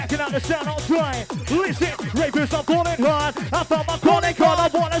checking out the sound on time. Listen, ravers, I'm falling hard. I found my calling card.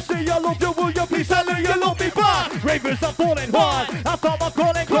 I wanna see you love you. Will you please tell me you love me back? Ravers, I'm falling hard. I found my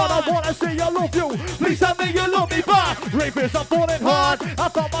calling card. I wanna see you love you. Please tell me you love me back. Ravers, I'm falling hard. I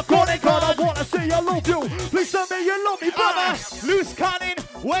found my calling card. I wanna see you love you. Please tell me you love me back. Loose cannon,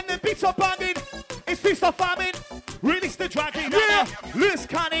 when the beats are banging, it's feast or famine. Release the dragon. Yeah. Loose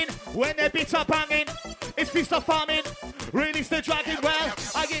cannon, when the beats are banging, it's feast or famine. Release the dragon. Well,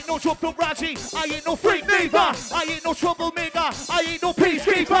 I ain't no trouble Raji, I ain't no freak neither. I ain't no troublemaker, I ain't no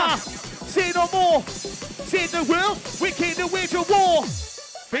peacekeeper. Say no more, say the will, we came to wage a war.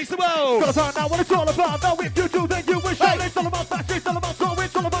 Face the world. Gotta find out what it's all about. Now if you do, then you will show. It's all about facts, it's all about soul,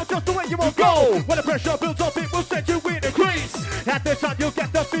 it's all about just the way you will go. When the pressure builds up, it will set you in a crease. At this time, you'll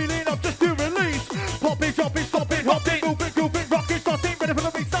get the feeling of just to release. Popping, jumping, stopping, hopping, moving, grooving, rocking, starting, ready for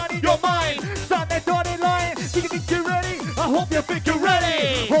the big sign in your mind. Sign that dotted line. Do you think you're ready? I hope you think you're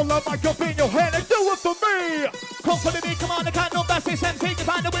ready. Hold up, mic up in your hand and do it for me. Come for the beat, come on, I can't know that's this MC. To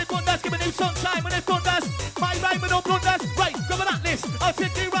find the wind wonders, give me new sunshine when it thunders. My rhyme with no blunders. Right, go on that list. I'll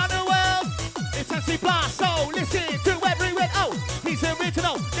take you round the world. It's MC Blast, so listen to every word. Oh, he's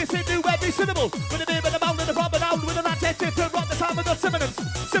original. Listen to every syllable. With a bit of the mouth and the proper noun. With an adjective to rock the time with the synonyms.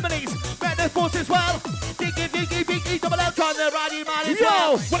 Similes, metaphors as well. Diggy, diggy, diggy, double L, trying to ride you man as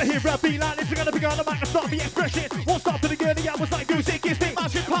well. When I hear rap beat like this, you're gonna be on the mic and start the expression. Won't stop to the girl, the hours like music gives me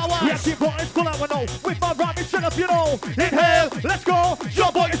Magic power. Yeah, keep buttons, pull out one no. With my rhyming, shut up, you know. Inhale, let's go.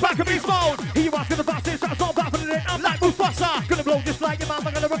 Jonboy is back in beast mode. He was gonna bust this, that's all back for the day. I'm like Mufasa. Gonna blow just like your man,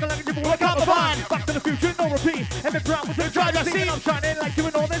 I'm gonna rock like a like a van. Back to the future, no repeat. And the brown was the driver scene. I'm shining like you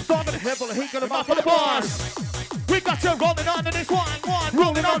and all this song. But the head full of heat, gonna mark for the bars. We got you rolling on to this one.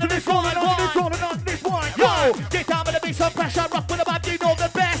 Rolling on to this one, rolling on to this one. Yo, get down with the beat, some pressure, rock with the band, you know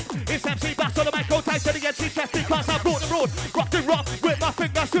the best. It's MC Bass on the mic, go tight to the edge, chest because I brought the road. Rock the rock with my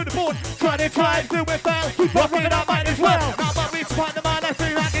fingers to the board. Try to do it well, rocking it out mine as well. Now my reach find the man, I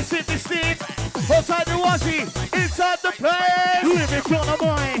feel like it's in the stage. Outside the Aussie, inside the place. Lyrics on the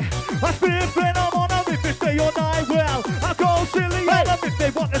mind. I spit venom on them if they stay all night. Well, I go silly on them if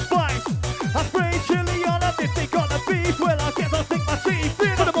they want the spice. I spray chili on them if they got the beef. Well, I guess I'll sink my teeth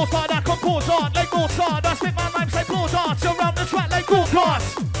in. For the most part, I compose art like Mozart. I spit my rhymes like blow darts around the track like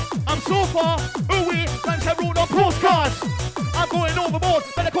go-karts. I'm so far away, thanks I wrote on postcards. I'm going overboard,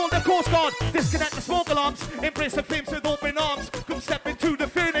 better call the Coast Guard. Disconnect the smoke alarms, embrace the flames with open arms. Come step into the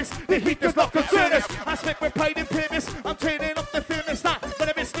furnace, the heat does not concern us. I spit with pride and purpose, I'm turning up the thermostat.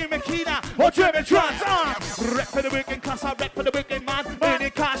 Whether it's new Makina or German trance, rep for the working class, I rep for the working man.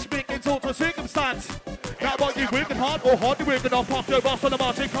 Earning cash, making total circumstance. Now what you working hard or hardly working off after boss on the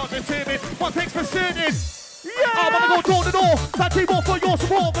margin can't determine. One thing's for certain. Yeah! I wanna go door to door, thank you more for your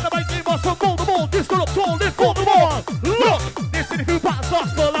support. When I make you must roll the ball, this go up tall, lift for the wall. Look, this is the few battles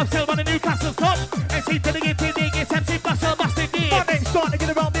gospel, I'm still running Newcastle's top. And see to the it's MC Basher, Master D. My name's starting to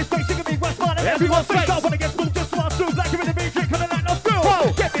get around this place, singing me West Man and everyone's face. I wanna get moved, just one move, like you're in the beat, coming like no film.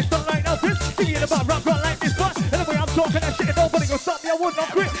 Whoa, get this done like no bitch, singing about rap, run like this bus. And the way I'm talking that shit, nobody gonna stop me, I would not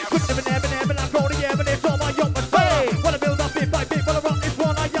quit. Couldn't even ever, and I'm going to the air, and it's all my young and hey. Wanna build up bit by bit, wanna rock this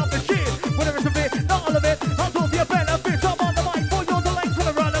one, I am the shit. Whether it's a bit, not all of it, I'll do the benefits. I'm on the mic, for you're the length,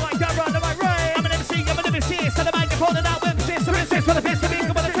 wanna run the mic, down, run the mic, right. I'm an MC, so the microphone and out emphasis. So resist for the piss, to me,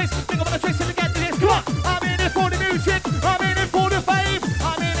 come on a twist, think I'm on a twist, and get to this. Come on, I'm in it for the music, I'm in it for the fame,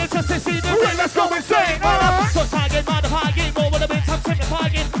 I'm in it just to see the ring, let's go insane. So target, mind the target, more with the bits, I'm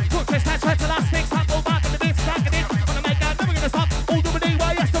simplifying. Put twist, that's the last things, I go back and the bits, tagging in. Wanna make that, never gonna stop. All the money,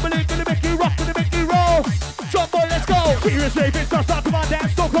 why yes, the believe, gonna make you rock, gonna make you roll. Jonboy, let's go. Serious raving, start to my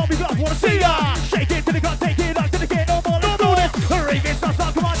dance, don't call me bluff, wanna see ya. Shake it to the gut, take it up to the gate, no more, let's do this. Raving, start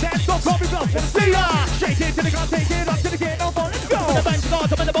to my dance, don't call me bluff, wanna see ya. Shake it to the gut, take it up to the gate, no more, let's go. The bench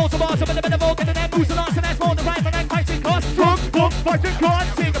guards, I'm in the balls, I'm in the middle, getting them moves and arts, and that's more than right, and fighting cards. Drunk, book, fighting cards.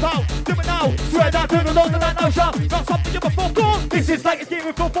 Think about, do it now. Swear down to the Lord and that no shot. Not something you before gone. This is like a game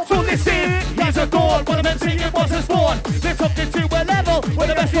of football. So listen, here's a dawn. What I'm MC, it wasn't spawn. Lift up into a level where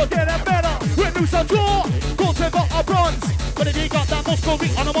the best will get it better. We're new some draw, gold, silver or bronze. But if you got that Moscow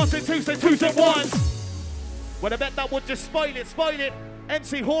beat on a 1 and 2, so 2s and 1s. Well, I bet that would just spoil it.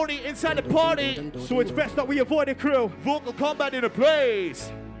 MC Horny inside the party. So it's best that we avoid the crew. Vocal combat in a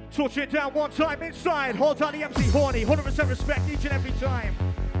place. Touch it down one time inside. Hold down the MC Horny. 100% respect each and every time.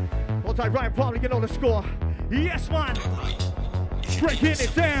 Hold tight, Ryan, probably get all the score. Yes, man. Breaking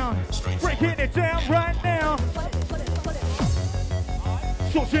it down. Breaking it down right now.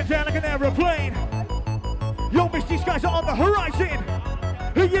 Touch it down like an aeroplane. Yo, miss, these guys are on the horizon.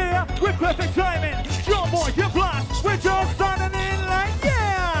 Yeah, with perfect timing. Jonboy, you blast. We're just signing in like,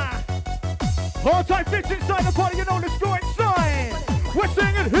 yeah. Hold tight, fix inside the party, you know the score inside. We're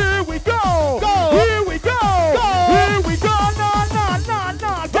singing, here we go. Go. Here we go. Go. Here we go. Nah, nah, nah,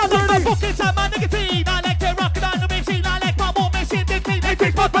 nah. Get Run ready. the fucking time, my nicotine. I like to rock it on the machine. I like my more machine. They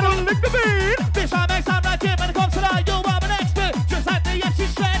take my But don't lick the beat. This I make sound like Jim when it comes to that. You are an expert. Just like the MC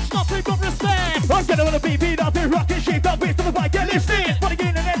Stretch, nothing but respect. I'm getting on the beat, I've been rocking, shaped up, waist on the bike, get Listen. But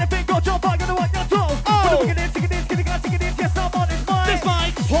again and anything, go jump, I'm gonna want your toes. Oh. Sing it in, yes, I'm on his mind. This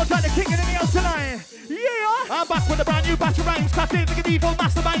mic. Hold tight, the king in the house tonight. Yeah. I'm back with a brand new batch of rhymes. Cracked in like an evil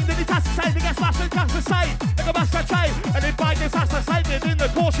mastermind. And it has to say, they get smashed and cast aside. Like a master try. And if by this has to sighted in the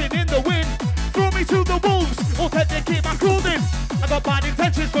caution, in the wind. Throw me to the wolves. Or tell they keep my clothing. I got bad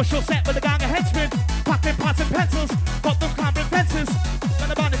intentions, but she'll set with a gang of henchmen. Packing pads and pencils. Got them clambering fences.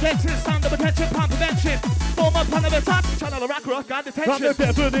 When I'm on the dentist, sound of attention, pan prevention. Form a plan of attack. Channel a rack rock, guard detention. I'm the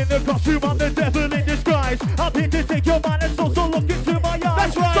devil in the costume, I'm the devil in disguise. I'm here to take your mind and soul, so look into my eyes.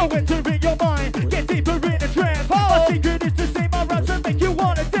 That's right. So entering your mind, get deeper in a trance. My secret is to say my raps and make you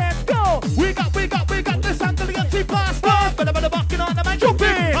wanna dance. Go! We got this handle the MC blaster. But I'm walking on the man. Jump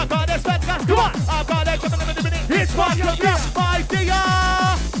in! I've got a sweat gas. Come on! I've got a jumping in the minute. It's my idea.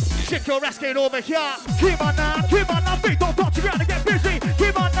 Shit your ass getting over here. Keep on now, feet don't touch the ground and get busy.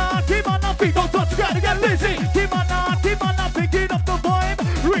 Keep on now, feet don't touch the ground and get busy. Keep on now, picking up the vibe.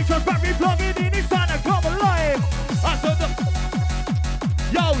 Reach on battery, plug it in, it's time to come alive. After the...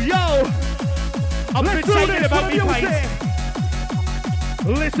 Yo. I've been saying about me, mate.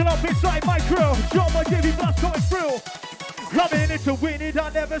 Listen up inside my crew. Jonboy Davey Blast coming through. Coming in to win it, I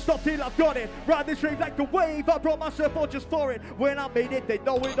never stop till I've got it. Ride this rave like a wave, I brought myself on just for it. When I made it, they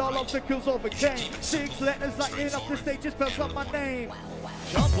know it, all obstacles overcame. 6 letters lighting up the stage, just spells out my name.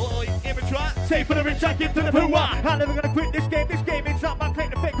 Jonboy, immature. Save for the rich, I give to the poor. I'm never gonna quit this game it's not my claim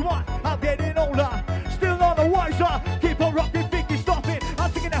to pick one. I'm getting older, still on the wiser. Keep on rocking, think you stop it.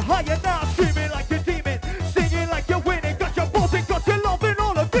 I'm singing it higher now, screaming like a demon. Singing like you're winning, got your balls and got your love in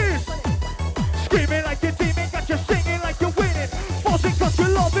all of this. Screaming like a demon, got you singing like you're winning. Balls and got your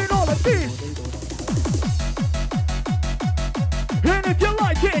love in all of this. And if you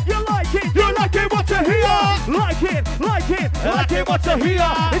like it, what you hear. Like it, what you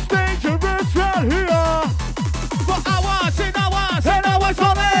hear. It's dangerous right here. For hours and hours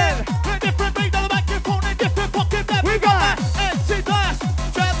on end. A different beat on the microphone and different pocket that We got empty glass.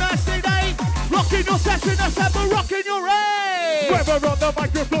 Jam nasty day. Rocking your session, that's ever rocking your rave. when we're on the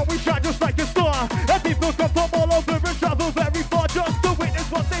microphone, we shine just like a star. And people come from all over and travel very far just to witness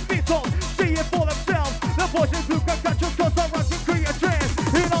what they've been told. See it for themselves. The voice is blue can catch us cause our rhymes can create a trance.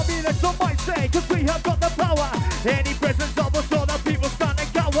 It all mean that some might say, cause we have got the power. Any presence of us, all the people stand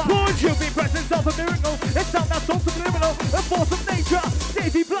and cower. Would you be presence of a miracle? It's sound that's so subliminal. A force of nature.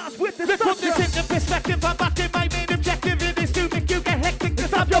 Davey Blast with the Put this structure. into perspective, I'm back in my main objective. It is to make you get hectic. To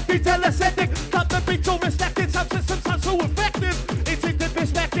stop your feet telesthetic. Cut the beat so respected. Some systems are so effective. It's into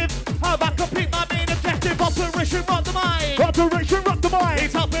perspective. How I complete my main objective. Operation Run the Mind. Operation Rock the Mic.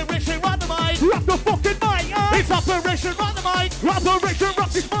 It's Operation Run the Mind. Rock the fucking mic. It's Operation Run the Mind. Operation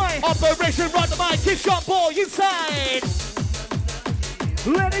Rock this mic. Operation Run the Mind. Kiss your boy inside.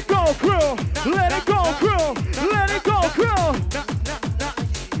 Let it go, crew. Let it go, crew. Let it go, crew.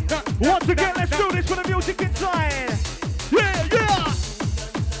 Once again, let's do this for the music inside. Yeah.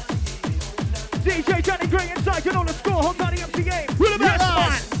 DJ Johnny Gray inside, you know the score, hold on the MC game. We're the best,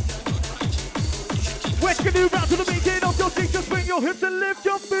 man. Which can you round to the beginning of your seat, just swing your hips and lift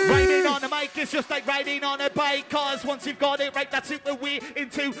your feet. Riding on a mic is just like riding on a bike. Cause once you've got it right, that's it that we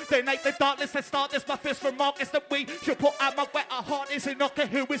into the night, the darkness. Let's start this. My first remark is that we should put out my wet heart is and not care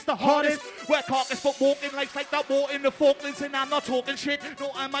who is the hardest. We're carcass but walking life's like that war in the Falklands. And I'm not talking shit,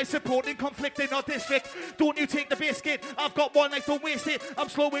 nor am I supporting conflict in our district. Don't you take the biscuit, I've got one life, don't waste it. I'm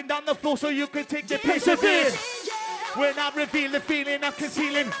slowing down the floor so you can take the piece of it. When I reveal the feeling I'm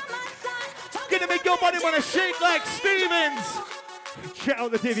concealing, gonna make your body wanna shake like Stevens. Check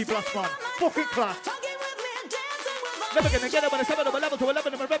out the Davey Blast, man. Fucking class. Never gonna get up on a 7 of a level to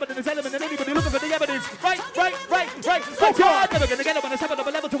 11 of a rebel in this element and anybody looking for the evidence. Right. Oh God, never gonna get up on a 7 of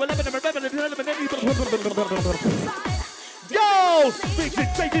a level to 11 of a rebel in this element and anybody. Yo!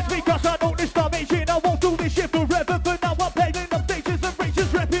 Faces because I know this starvation. I won't do this shit forever, but now I'm playing up stages and rages,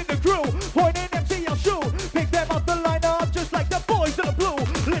 repping the crew. Pointing MC, I'll shoot. Pick them up the lineup just like the boys in the blue.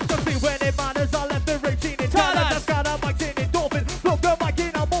 Listen to when it matters, I left the racing in Thailand. I've got a mic in it, dolphin. Plug the mic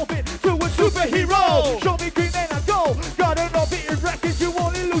in, I'm moving to a superhero. Show me green and I go. Got an beaten records, you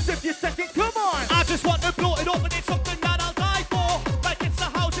only lose if you're second. Come on! I just want to blow it up and it's something that I'll die for. Like it's the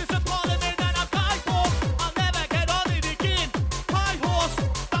houses of Parliament that I'll die for. I'll never get on it again. High horse,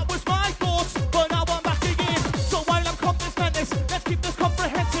 that was my thoughts, but now I'm back again. So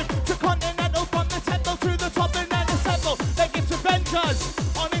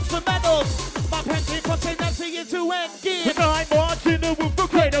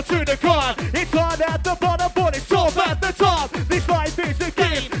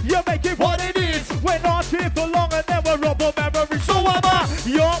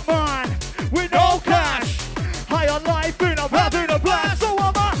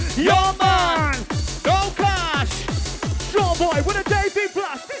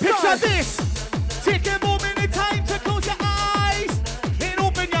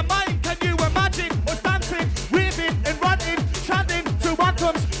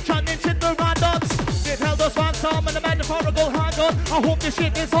I hope this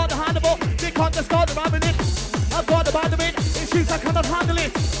shit is unhandleable. They can't discard the rabbit in. I've got the band in. Issues I cannot handle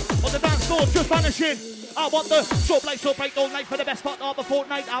it. On the dance floor, just vanishing. I want the short break all night for the best part of a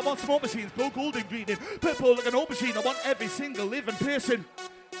fortnight. I want smoke machines, blue gold ingredient, purple like an old machine. I want every single living person.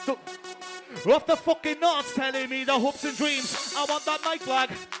 So, off the fucking nuts telling me the hopes and dreams. I want that night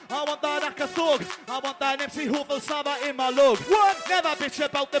flag, I want that Aka thug, I want that MC Hoovel Saba in my lug. What? Never bitch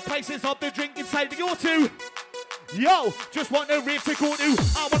about the prices of the drink inside the O2. Yo, just want a rave to go to.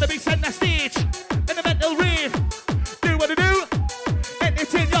 I want to be sent on stage in a mental rave. Do what I do,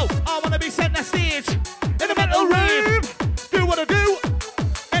 anything, yo. I want to be sent on stage in a mental rave. Do what I do,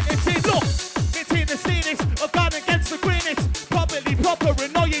 anything, look. Maintain the status of God against the greenness. Probably proper,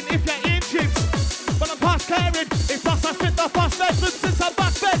 annoying if you're in chips. But I'm past caring, it's fast I spit the fast lessons since I'm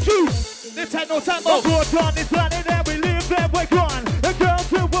back there too. Nintendo Tempo. We're on this planet and we live there, we're gone. A girl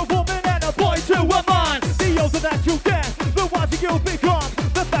to a woman and a boy to a man. The older that you get, the wiser you'll become.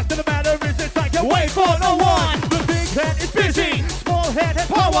 The fact of the matter is it's like you wait for no one. The big head is busy, small head has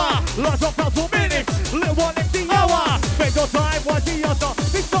power. Large of council minutes, little one in the hour. Spend your time watching your song.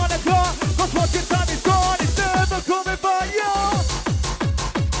 It's on a car, cause once your time is gone, it's never coming by you.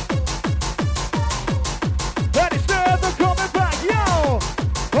 And it's never coming back, yo.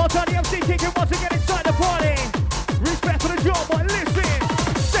 All time the MC kicking once again inside the party. Respect for the Jonboy, listen.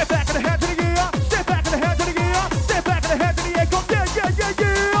 Step back in the hands of the gear. Step back in the hands of the gear. Step back in the hands of the air. Go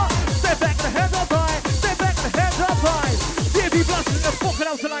yeah. Step back in the hands up high. Step back in the hands up high. DB blasting in the fucking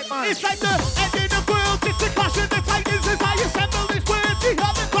house tonight, man. It's like the ending of world. It's the clash of the titans as I assemble this world. We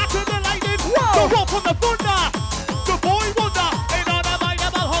have the crack of the lightning. Whoa. The rock from the thunder. The boy wonder. Ain't on a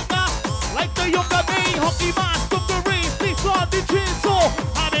mindable hunger. Like the younger me. Hockey mask of the race. This one the chainsaw.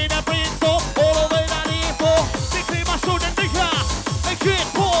 I'm in a brainstorm. All over that info. They claim I showed them the car. Like Jake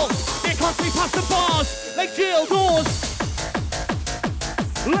Paul. They can't see past the bars. Like jail doors.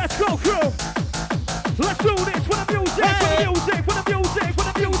 Let's go, crew. Let's do this for the music. For the music. For the music. For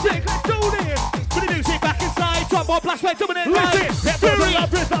the music. Let's do this. With the music back inside. Jonboy blast right dominant. Listen.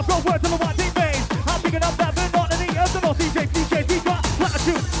 I've got words on the one team base. I'm picking up that monotony of the most DJs. We got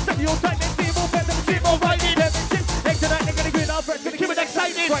platitude. Stereotype. Team more better than team more writing. Next tonight, they're gonna get our friends. Gonna keep it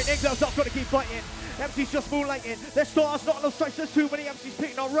exciting. Right, exams up. Gonna keep fighting. MC's just moonlighting. There's stars, not enough strikes. There's too many MCs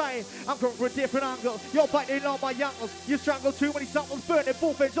picking on right. I'm coming from a different angle. You're biting on my ankles. You strangle too many samples, burning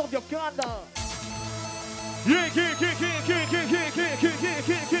both ends of your gander. Yeah.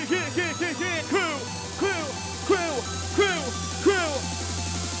 Crew.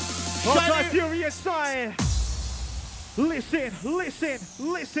 Outside furious side. Listen.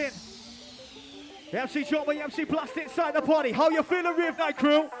 MC Jonboy, MC Blast inside the party. How you feeling, Rave Night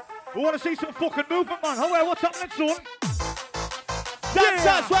crew? We want to see some fucking movement, man. Oh, what's happening, son?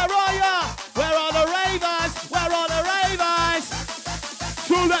 Dancers, where are ya? Where are the ravers? Where are the ravers?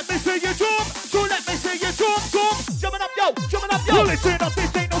 So let me see you jump. Jumping up, yo. Well, listen up,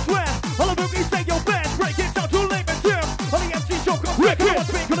 this ain't no swear. All of them, say your best. Break it down to layman's terms. On the MC show, come back.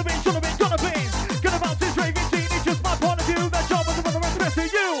 What's been, gonna be. Gonna bounce this raving scene. It's just my point of view. That job was the rest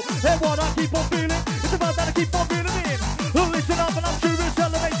of you. And what I keep on feeling, it's about that I keep on feeling in. Well, listen up, and I'm sure it's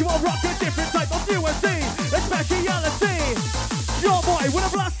elevate you. I'll rock a different type of UNC. It's speciality. Jonboy with a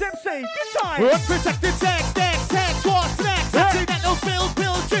blast MC. Good time. Unprotected sex, what's next? Accidental pills,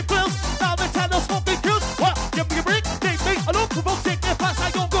 trip pills. Now the tell us what they kills. What? Give me a break, take me. I don't provoke sickness, fast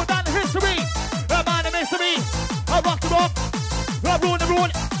I don't go down the history. A man of mystery. I rock the rock. I ruin the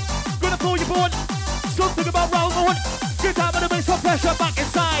road. Gonna pull you born. Something about round one. Good time of the bass, some pressure back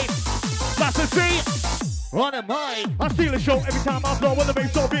inside. That's the sea. On a mind. I steal a show every time I blow when the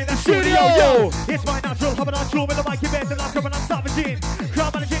bass up in the studio. Yo, it's my natural, I'm a natural with the mic event and I'm coming, I'm savaging.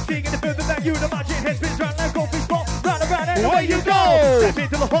 Crowd managing, thing in the building that you imagine. Head spins round like golf is ball, round and away you go. Step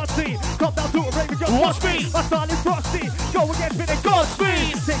into the hot seat, come down to a rave and just watch me. My style is frosty, go against me and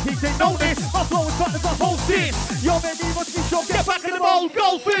Godspeed. Take notice, my flow is fun as a whole this. Yo, baby, what's me show? Get back in the bowl,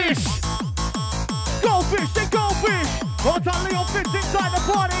 goldfish. Say goldfish. Hot on Leon fits inside the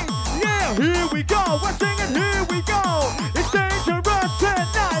party. Yeah, here we go. We're singing, here we go. It's dangerous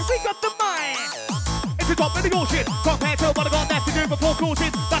tonight. We got the mind. It's a drop in the ocean. Compared to what I got left to do before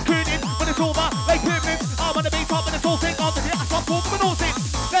cruising. Back crooning, when it's over, like pyramids. I wanna be top of this whole thing. On the hit, I stop walking and nosing.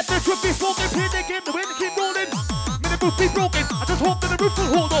 Let the truth be spoken, pin the game, the wind keep rolling. May the roof be broken. I just hope that the roof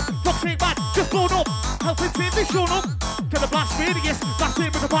will hold up. Rocks ain't bad, just blown up. Helping team be shown up. To the blast radius, blast in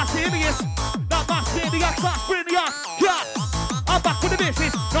with the blast alias. That blast maniac, yeah. I'm back with the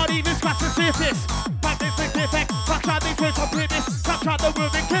misses, not even scratch the surface. Practice makes perfect, backshot these words on purpose. Capture the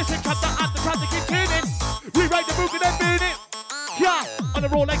word and kiss it, capture and the trying to keep turning. Rewrite the movement and burn it. Yeah, on the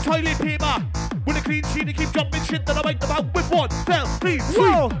roll like toilet paper. With a clean sheet and keep jumping shit that I make them out with one fell, please,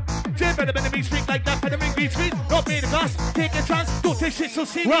 Whoa. sweet. Jam better than me street like that, better ring beat street. Not made of glass, take a chance, don't take shit so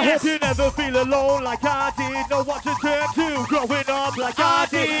serious. Well, I hope you never feel alone like I did. Know what to turn to, growing up like I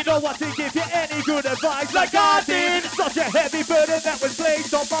did. Know what to give you any good advice like I did. Such a heavy burden that was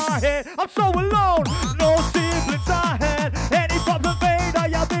placed on my head. I'm so alone, no siblings I had. Any problem made, I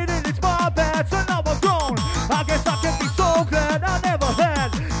admit it, it's my bad. So now I'm grown, I guess I can be so glad I never had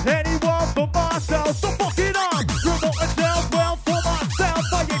anyone for myself. So fuck it up, promote myself well for myself.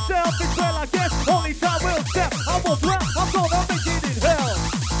 By yourself, it's well I guess, only time will step. I won't rap, I'm gonna make it in hell.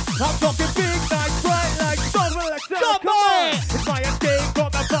 I'm talking big nights, bright like sun, like Jonboy. It's my escape from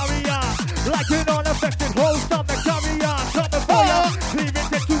the barrier. Like an unaffected host, I'm the carrier. Coming for ya, leaving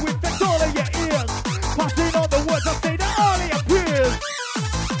it to infect all of your ears. Passing on the words I say that only appears.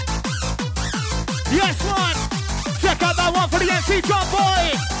 Yes, man. Check out that one for the MC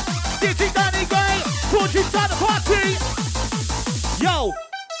Jonboy. DJ Danny Gray, Podge inside the party. Yo.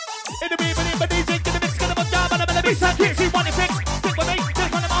 In the beat, in the DJ, in the mix, get a job, and I'm in the beat, and can't see one fix. Stick with me,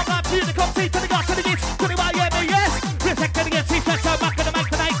 take on the mouth, I'm to the come see, to the God, to the gates, to the YMAS. Respect to the MC, flex out back to the mic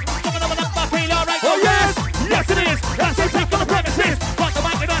tonight. Coming over the back, feel alright. Oh yes, yes it is. That's it, take on the premises. Fuck the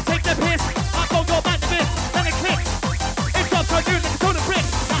mic and don't take the piss. I'll go your back to this, then it clicks. It's up to you, to the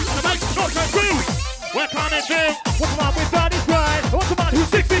bricks. Back to the mic, no turn through. We're coming through. What's the man with Daddy's pride? What's the man who's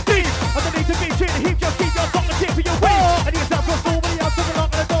 6 feet deep? I don't need to be cheating, he just keep your song and tip for your way. And you sound so many else, so long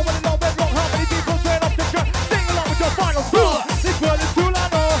and go when it all went wrong. How many people turn off the track? Sing along with your final score. This world is cool, I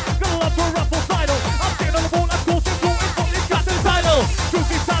know. Got a love for a ruffle title. I'm sitting on the wall, I'm cool, simple, it's what it's got to the title.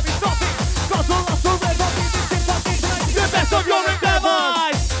 Truth is time is nothing. God's all lost forever. This is fucking tonight. The best of your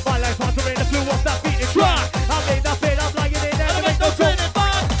endeavors. My life has in the blue off that beating track. I made that bed, I'm lying in there. And I make no turning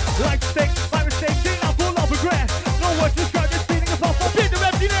back. Like mistakes, my mistakes, I'm full of regret. No words to describe this feeling of awful. Bit of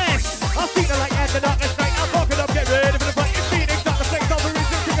emptiness. I've seen it like ending up this night. I'm walking up, get rid of it. But it's Phoenix, not the place of the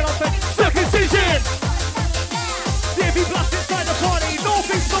reason. Kicking off and Circumcision. Davey blast inside the party. No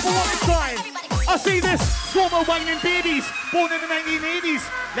face, number one inside. I see this swarm of whining babies born in the 1980s.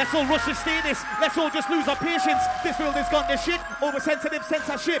 Let's all rush to status. Let's all just lose our patience. This world has gone to shit. Oversensitive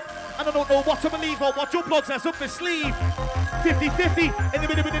censorship. And I don't know what to believe or what your plugs has up the sleeve. 50-50 in the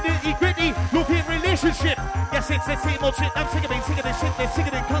middle of the nitty-gritty love-hate relationship. Yes, it's the same old shit. I'm sick of it, sick of this shit. They're sick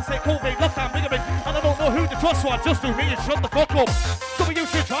of it. Constant COVID, lockdown, rigorous. And I don't know who to trust, so I just do me and shut the fuck up. Some of you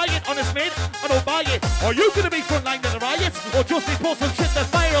should try it, honest mate. I don't buy it. Are you gonna be frontline to the riots? Or just be post some shit that's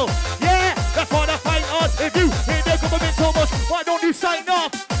viral? Yeah, that's what I find on. If you hate the government so much, why don't you sign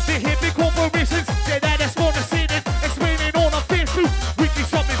up? They hate big corporations, say that they're smart to say it. Explaining all on Facebook, weekly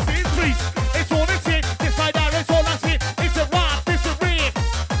shopping Sainsbury's. It's all it's it, this right there, it's all that's it. It's a rap, it's a rape,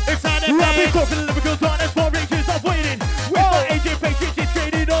 it's an I've been event. talking lyrical darkness for ages. I'm waiting. With my agent patience, it's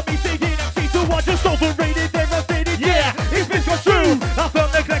traded on me singing. MC2 just overrated, devastated. Yeah, it's misconstrued. I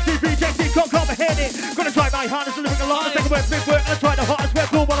felt neglected, rejected, can't comprehend it. Gonna try my hardest to living along. The second word, big work, and try the hardest work.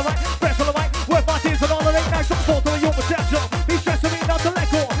 Cool, while I write, breath on the mic, work my tears and all the late nights. I'm full to a young potential. Be stressing me not to let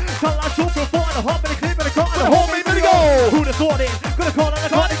go. Tell I shoot for a four and a half minute clip and a car and a whole minute to go. Who'd have thought it? Gonna call and I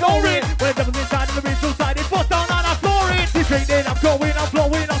can't ignore it. When the devil's inside and the ritual side, it's foot down and I floor it. This training, I'm going, I'm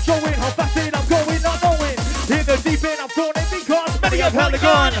flowing, I'm showing how fast it I'm going, not knowing. In the deep end, I'm thrown in because many have held a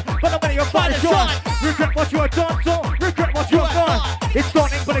gun, but not many have fired a shot. Regret what you have done, so regret what you have done. It's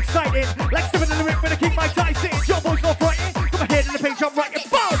stunning but exciting, like stepping in the ring when I keep my tie sitting. Jonboy's not frightened, come ahead in the page, I'm writing.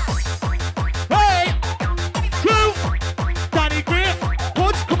 Boom! Hey! Crew! Danny Gray,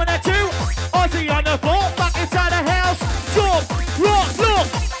 Podge coming at you. Ozzy on the floor, back inside the house. Jump, rock, look.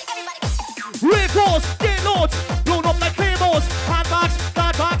 Rituals, get lords, blown up like claymores. Handbags,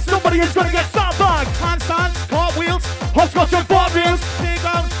 bags, Somebody is gonna get sandbagged. handstands, cartwheels, Hopscotch and bar wheels.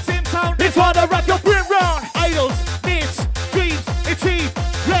 playground, same town. It's hard to wrap your brain round. Idols, mates, dreams, achieve,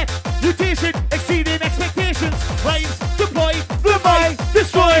 reputation, exceeding expectations. Rhymes, deploy, The mind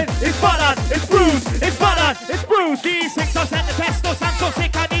destroyed. It's battered, it's bruised, it's battered, it's bruised. these things are set the test. No, I'm so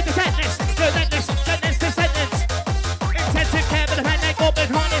sick, I need the tetanus. Relentless, sentence to sentence. Intensive care with a pen like open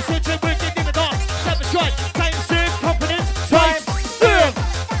harness. Switching wicked in the dark. Seven shot, time serve, confidence, Time serve.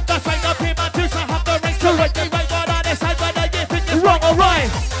 That's right, now pay my dues. I have the right to right. They right one on this side, whether you think it's Wrong or right?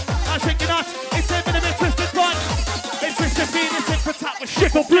 I shake your nuts. It's a bit of a twisted run. It's twisted being it's in for top with shit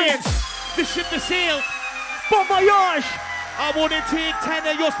Shit for brains. The ship to sail. Bon voyage. I wouldn't take 10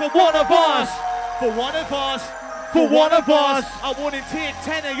 of yours for one of us. For one of us. For one of us. I wouldn't take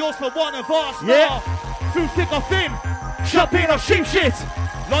 10 of yours for one of us. Yeah. No. Through thick or thin. Champagne or sheep shit.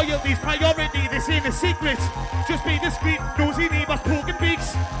 Loyalty's priority, this ain't a secret. Just be discreet, nosy neighbors, poking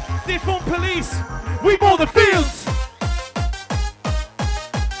beaks. They phone police. We mow the fields.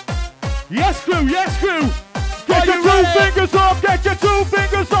 Yes, crew, yes, crew. Get your 2 fingers up, get your 2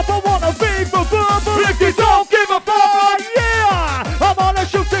 fingers up. I wanna be for verbal if you don't give a fuck. Yeah, I'm on a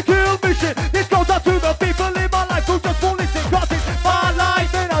shoot to kill mission. This goes out to the people in my life who just won't listen. Cause it's my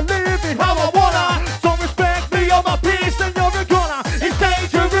life and I live it how I wanna. So respect me on my peace and you're a goner. It's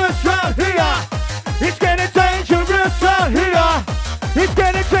dangerous round here. It's getting dangerous round here. It's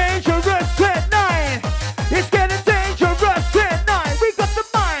getting dangerous tonight. It's getting dangerous tonight. We got the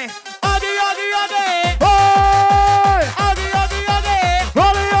mind. Oggy, oggy, oggy. Hey! Oggy, oggy, oggy.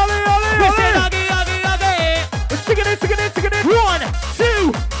 Ollie, ollie, ollie, We said ollie. oggy, oggy, oggy. Singing it, singing it, singing it. 1,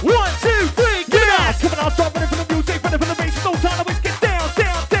 2, 1, 2, 3, get Yeah, out. coming out strong, ready for the music, ready for the bass. No time to waste. Get down,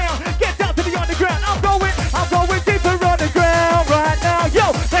 down, down. Get down to the underground. I'm going deeper underground right now. Yo,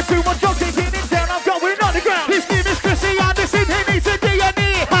 there's too much junk taking it down. I'm going underground. His name is Chrissy Anderson, he needs a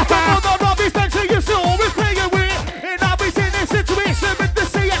DNA. Some of the rubbish that you used to always play with. And now he's in this situation with the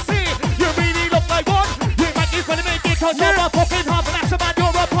CSC. You really look like one. You might is gonna make it cause you're a fucking half an ass man.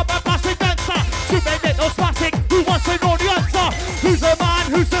 You're a proper plastic dancer. Too many little spastic. Who wants to know the answer? Who's the man?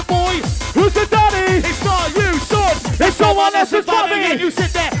 Who's the boy? Who's the daddy? It's not you, son. It's someone else's mommy. And you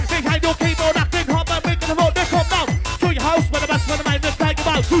sit there behind your keyboard acting hot and making the vote. They come now to your house when the best of the mind is talking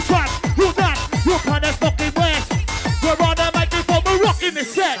about. Who's track? Who's that? Your plan is fucking west. We're on the microphone, we're rocking the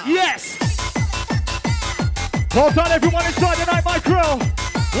set, yes. Hold on, everyone inside the night, my crew.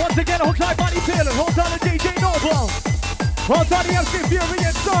 Once again, hold tight, Buddy Taylor. Hold on to DJ Noble. Hold on, the MC Fury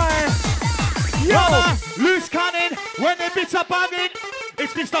inside. Yo! Rubber, loose cannon, when the bits are banging,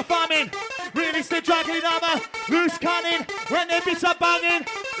 it's Mr. Famine. Release the dragon armor, loose cannon, when the bits are banging,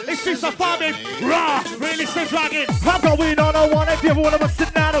 it's Mr. Famine. Rah, release the dragon. I'm going on a one if you want to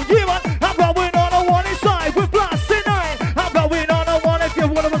sit down. Yeah, man. I'm going on a one inside with blast tonight. I'm going on a one if you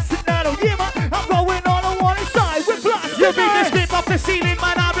want to sit down. Yeah, man. I'm going on a one inside with blast You beat the tonight. strip off the ceiling,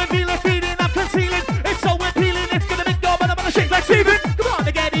 man, I reveal a feeling I'm concealing. It's so appealing, it's gonna make your man, I'm gonna shake like Steven. Come on,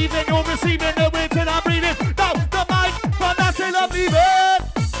 to get even, you're receiving the wind and I'm breathing. Now, the mic, from that till I'm leaving.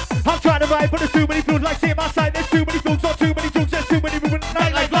 I'm trying to ride, but there's too many fools like see my side. There's too many fools, not too many jokes. There's too many moving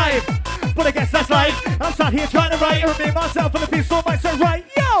night like life. But I guess that's life. I'm sat here trying to write and remain myself on the piece so much so right.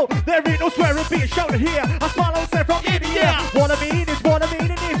 Yo, there ain't no swearing being shouted here. I smile and say from in the air. What I mean is what I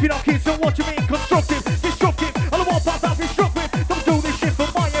mean, and if you don't kiss, so what you mean? Constructive, destructive. I don't want that be struck with. Don't do this shit for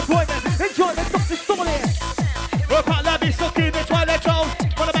my employment. Enjoyment, stop this story. We're part of it, stuck in the twilight zone.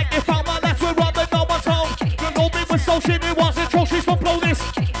 Wanna make you found my last we're robbing no one's home. The moment was so shit, it was atrocious from blow this.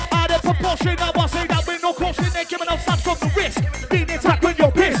 Out of proportion, I was saying that with no caution. They're giving out slaps from the wrist. Being attacked when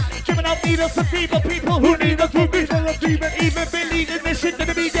you're pissed. Giving out needles to feeble people who need us to be. Even believing this shit to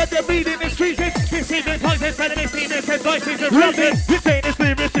the media, they're reading this treason. This even poison, enemies, demons, and voices of reason. This ain't this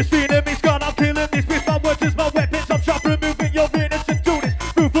lyrics, this enemy's gone. I'm killing this with my words as my weapons. I'm sharp, removing your innocent to this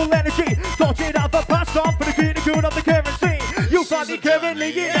fruitful energy. Tortured out the past on for the greater good of the currency. You find me currently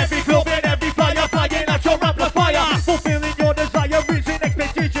in every club and every flyer, flying out your amplifier. Fulfilling your desire, reaching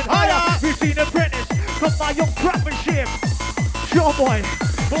expectation higher. We've seen apprentice from my own craftsmanship. Jonboy,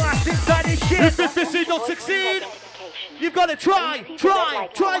 blast inside his shit. If this is not succeed, you've got to try again.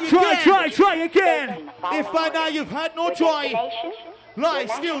 Try again. If by now you've had no joy, lie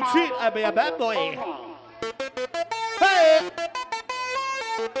still treat I be a bad boy. Hey!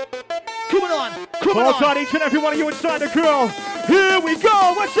 Coming on, Hold on, each and every one of you inside the crew. Here we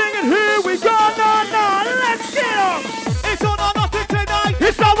go, we're singing, here we go, no, let's get 'em. It's all or nothing tonight.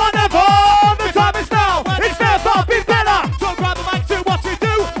 It's now or never, the time is now, it's never been better. So grab the mic, do what you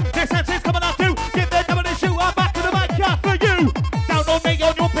do. This MC's coming at you. Give the devil a shoot, I'm back to the mic, yeah, for you. Download me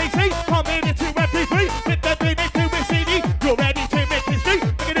on your PC, come in into MP3. With the remix to a CD, you're ready to make history.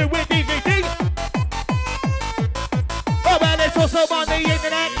 We're gonna do with DVD. Oh well, it's also on the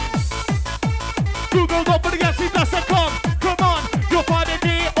internet. Google's up for the MC.com. Come on, you'll find it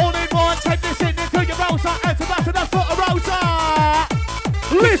here all in one. Type this in into your browser, enter that to that sort of browser.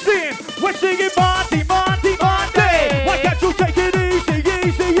 Listen, we're singing Monty, Monty, Monty. Why can't you take it easy,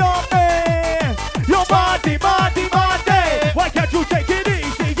 easy on me? You're Monty, Monty, Monty. Why can't you take it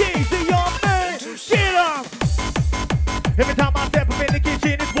easy, easy on me? Get up. Every time I step up in the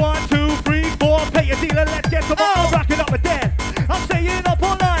kitchen, it's 1, 2, 3, 4. Pay a dealer, let's get some more. Rocking up with death. I'm staying up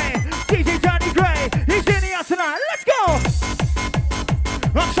all night. DJ Johnny Gray, he's in the house tonight. Let's go.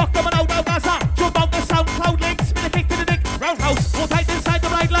 I'm shocked I'm an old Gaza. Jump out the SoundCloud links. Spin a kick to the dick. Roundhouse. All tight inside the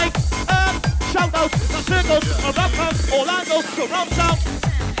right leg. Shout out. The circles. A roundhouse. All angles. Surround sound.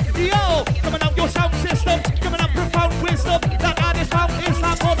 Yo. Coming out your sound system. Coming out profound wisdom. That man is found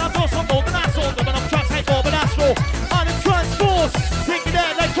Islam. More than awesome. More than asshole. Coming up trans like more than astral. And it transforms. Take it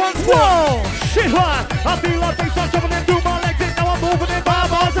there like transport. Whoa, shit hot. I feel like they start jumping into my legs and now I'm moving in my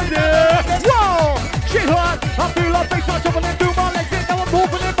bars and yeah. Whoa.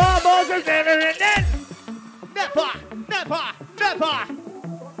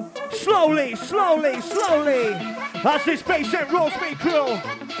 Slowly, slowly, slowly. As this bass and rolls me crew.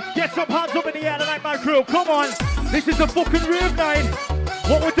 Get some hands up in the air tonight, my crew. Come on. This is a fucking real night.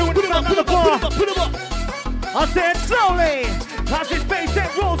 What we're doing is on the bar. Put 'em up. I said slowly. As this bass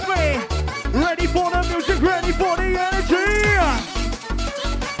and rolls me. Ready for the music, ready for the energy.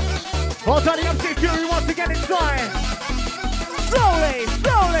 All Danny MC Fury wants to get inside. Slowly,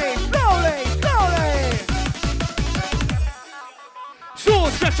 slowly, slowly, slowly. So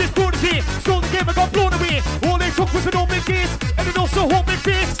stretches prodigy, so the game I got blown away. All they took was an open gate, and it also open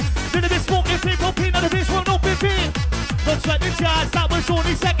face. Then a bit smoking, people clean out of this one open face. Not sweating jars, that was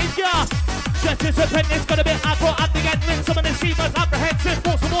only second year. Stretches of pennies, got a bit aggro at the end. Some of the seamers apprehensive,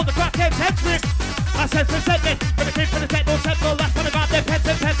 most of all the crackheads head I said resentment, but it came from the techno temple. That's when I got their pens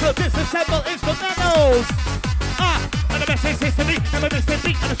and pencil. Disassemble instrumentals. And the message is to me, never miss the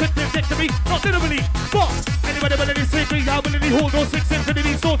beat, and the shit is to me, not literally, but anybody willing to see me, how willing to hold those 6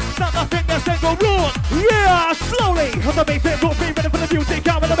 infinity swords, snap my fingers and go wrong. Yeah, slowly. On the bass it rolls me, ready for the music,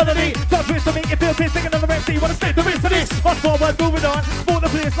 out with the melody. Don't twist to me, it feels this, thinking another MC, wanna stay the rest of this. Fast forward, moving on, for the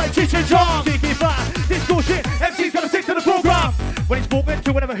place like Cheech and Chong. Cheeky fire, this bullshit, MC's gonna stick to the program. When he's spoken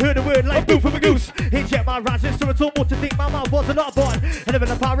to, I never heard a word like boo from a goose. He checked my rises, so I told what to think, my mouth was a lot born. And never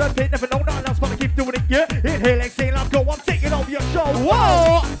the power of it, never know nothing else, but I keep doing it, yeah. Inhale, exhale, I'm go, I'm taking over your show.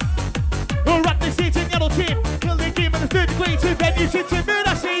 Whoa! Rat the seats in yellow team, kill the game in the 3rd degree, 2 venues into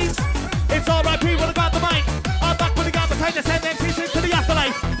murder scenes. It's alright, we wanna grab the mic. I'm back with the guy behind the send MCs into the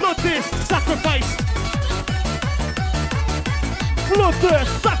afterlife. Bloodthirst, sacrifice.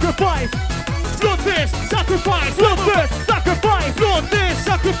 Bloodthirst, sacrifice. Bloodthirst, sacrifice. Bloodthirst, sacrifice. Bloodthirst,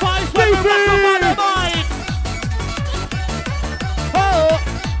 sacrifice. When we're back on the mic. Oh!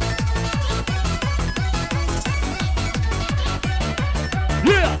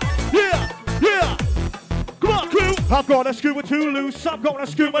 Yeah, yeah, yeah. Come on, crew. I've got a skewer too loose, I'm gonna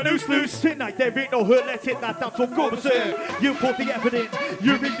screw my noose loose. Tonight there ain't no hurt, let's hit that dance on go berserk. You put the effort in,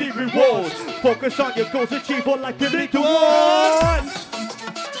 you reap the rewards. Focus on your goals, achieve what life can lead towards.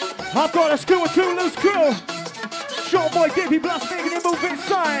 I've got a skewer too loose crew. Jonboy, Davey Blast making it move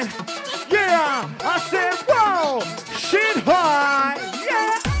inside. Yeah, I said whoa, shit high,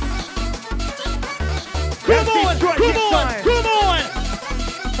 yeah. Come on, come on, come on.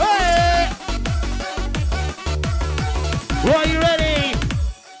 Hey! Are you ready?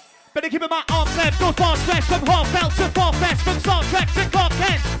 Better keep in my arms left, those bars fresh from half belt to far fetched, from Star Trek to Clark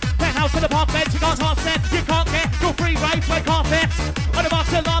Kent. Penthouse to the park bench, you can't half set, you can't get no free rides by carpets. On the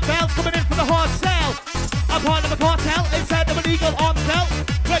box alarm bells coming in for the hard sell. I'm part of a cartel instead of an illegal arms belt.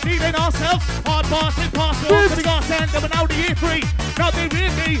 We're needing ourselves, hard bars impartial to the arse end of an Audi E3. Now they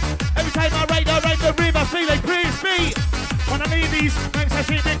read me, every time I ride the rim, I feel like praise me. When I need these, times I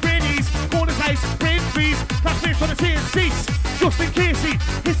see big greenies, corners ice, brain freeze, crash me for the tin seats. Justin Casey,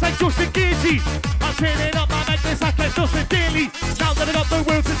 it's like Justin Gagey. I'm training up my madness like Justin Daly. Now that I got the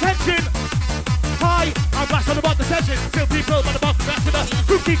world's attention. Hi, I'm back on about the session. Still people, but about the rest of the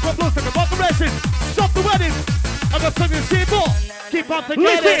who keep on blowing about the resin. Stop the wedding. I got something to say more. Keep on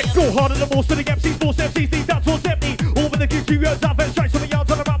forgetting. Go harder than most of the MCs, most MCs need that towards empty. Over the kids, 2 years out, and strikes on the yards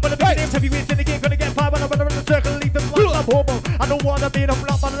on the round with the big names. Heavyweights in the game, gonna get 5 when I'm in the circle, leave them like I'm homo. I don't wanna be I'm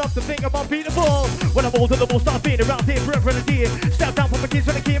not man enough to think about being a ball. When I'm older, the more start being around here forever and a day. Step down from the kids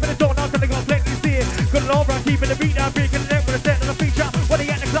when they came in the door, now gonna go plenty steer. Got an all round, keeping the beat down, breaking the neck with a set and a feature. When they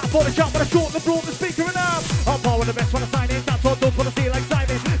get the clap for the shot, when I short the broad, the speaker and arm. I'm power the best when I sign in, that's all don't wanna see like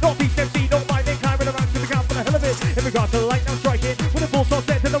Simon. Not beast MC, don't mind it, climbing around to the ground for the hell of it. In regards to the light, now striking, with the full start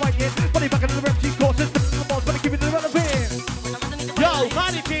set to the right in. Body back into the MC courses, the balls, but I keep it irrelevant. Yo, my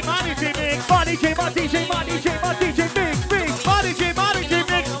DJ mix. My DJ, my DJ, my DJ, my DJ mix, mix. My DJ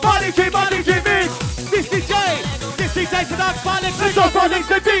mix. My DJ, my DJ mix. This DJ to Dogs Phonics. This Dogs Phonics,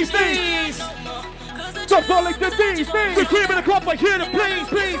 the D's. Dogs Phonics, the D's. We're creaming the crop, but hear the please,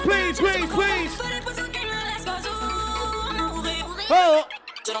 please, please, please, please. Oh.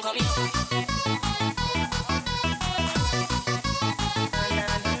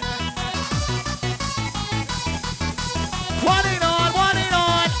 One in on.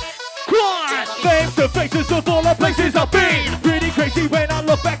 Names the faces of all the places I've been. Pretty crazy when I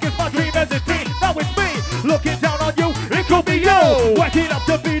look back at my dream as a teen. Now it's me, looking down on you, it could be you. Whacking up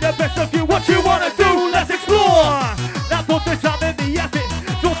to be the best of you, what you wanna do, let's explore. Now put the time in the effort.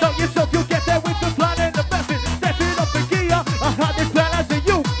 Don't tell yourself you'll get there with the plan and the method. Stepping up the gear, I had this plan as a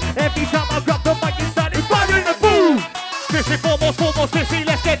youth. Every time I grab the mic inside, it's firing the boom. This is foremost, busy.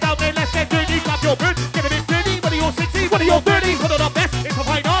 Let's get down there, let's get dirty. Grab your bird, get a bit dirty. Whether you're 60, whether you're 30, put it up best. It's a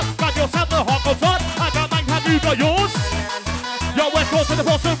fine art. Grab yourself the hot goes on. I got mine, have you got yours? Yo, West Coast to the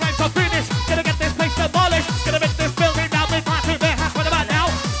force of ranks of finish. Gonna get this place demolished. Gonna make this building down with my 2 bare half for the man now.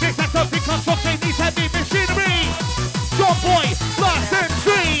 This has to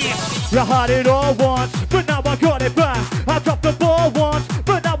had it all once, but now I got it back. I dropped the ball once,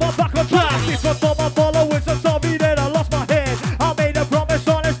 but now I'm back on track. This was for my followers, I'm sorry that I lost my head. I made a promise,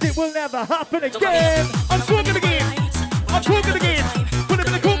 honest, it will never happen again. I'm smoking again. I'm smoking again. Put it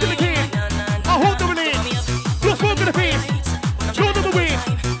in the coke in the can. I hold the release. Blow smoke in the face. Show them the way.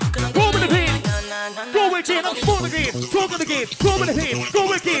 Go with the pain. Go again. I'm smoking again. Smoking again. Go with the pain.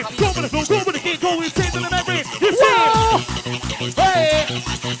 Go again. Go with the flow. Go with the game. Go insane to the memory. You see it. Hey.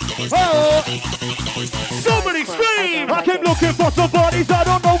 Oh. Somebody scream. I keep looking for some bodies, I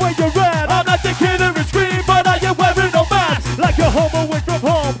don't know where you're at. I'm not the killer and scream, but I ain't wearing no mask. Like a home away from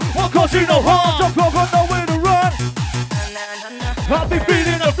home, won't cause you no harm. Don't go, got nowhere to run. I've been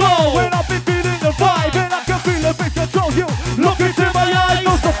feeling the flow, and I've been feeling the vibe, and I can feel it, it control you. Look into my eyes,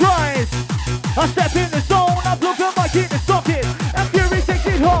 no surprise. I step in the zone, I blow up my key in the socket, and fury takes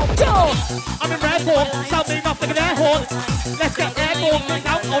it home. Go! I'm in Redbourne, sounding off like an air horn. Let's get airborne, get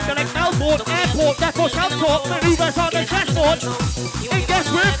out on the next Melbourne airport. Therefore, shout talk, maneuvers on the chessboard. In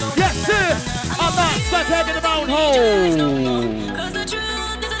Guestwick, yes sir. I'm that step head in the round hole.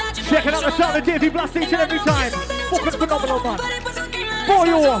 Checking out the sound of Davey Blast each and every time. Fucking phenomenal, man. For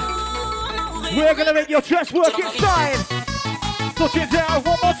you, we're gonna make your chest work inside. Touch it down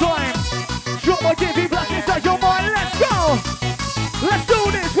one more time. Drop my Davey Blast inside your mind. Let's go. Let's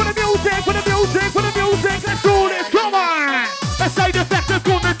do this with the music, with the music, with the music. Let's do this. Come on. A side effect of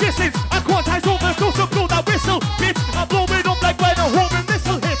going the distance. I quantize over, close to blow that whistle. Bitch, I'm blowing up like when a homing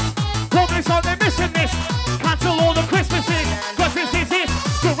missile hits. Homeless on the missing list. Cancel all the Christmases. Cause this is it.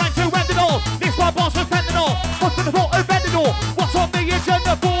 Go right to end it all. This one boss with fentanyl. What's in the thought of fentanyl? What's on the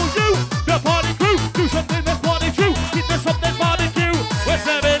agenda for you? The party crew. Do something that's party true. Get to something barbecue. We're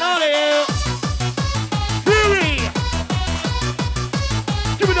serving all you. Fury.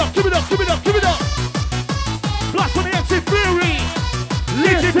 Give it up, give it up, give it up, give it up. Blast on the MC Fury.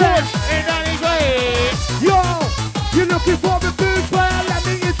 Listen, Podge in any way. Yo, you're looking for the food, well, let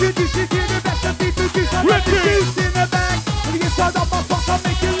me introduce you to the best of B2B. I'm the juice in the bag. When you start up my box, I'll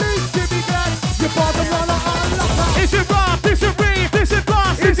make you lose to be glad. Your bottom runner, unlock. Is it rap? Is it rave? Is it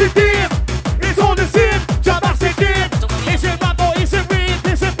blast? Is it deep? It's all the same. Jabastic deep. Is it rap or is it rave?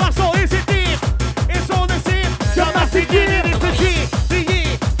 Is it blast or is it deep? It's all the same. Jabastic deep. It's the G, the E,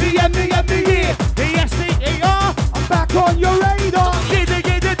 the M, the M, the E, the S, the A, R. I'm back on your radar.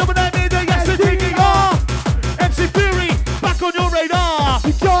 MC Fury, back on your radar.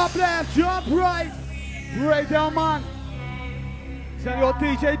 Jump left, jump right. Break down, man. Send your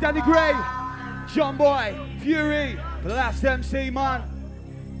DJ Danny Gray, Jonboy, Fury, Blast MC, man.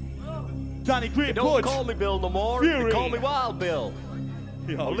 Danny Gray, Don't call me Bill no more. Fury. You call me Wild Bill.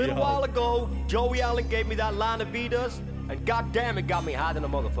 A little while ago, Joey Allen gave me that line of Vitas, and goddamn it got me high than a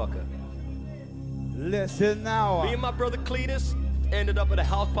motherfucker. Listen now. Me and my brother Cletus ended up at a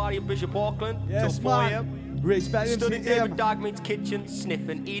house party in Bishop Auckland Yes, till 4 man. a.m. Respect Stood in MC David M. Dogmeat's kitchen,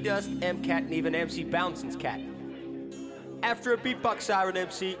 sniffing E-Dust, M-Cat, and even MC Bouncing's cat. After a beatbox siren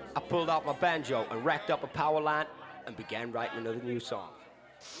MC, I pulled out my banjo and racked up a power line and began writing another new song.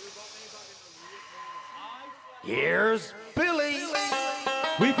 Here's Billy.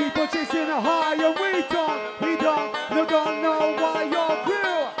 We keep on chasing a high and we don't know why you're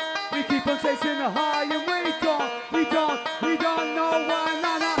crew. We keep on chasing a high and we don't know why.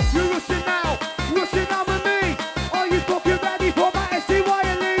 Nah, you're rushing out with me. Are you fucking ready for my STY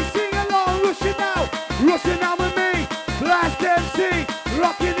and Lee? Sing along, rushing out with me. Blast MC,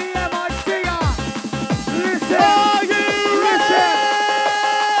 rocking the MIC. Listen, Are you listen.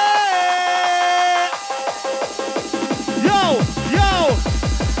 Yo,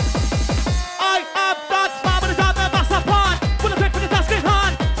 I am that man with the time and master plan. With a pick for the task in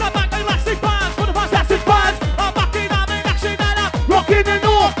hand. Stand back like elastic bands. For the fantastic bands. I'm back in, I'm in action and I'm rocking the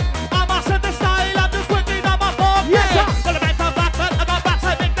north. I'm mastering the style, I'm just swinging on my form. Yes, sir. Well, I'm back, I got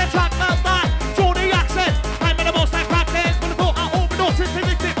backside, make the track melt that. Show the accent, I'm in the most like practice. When I thought I overdosed it,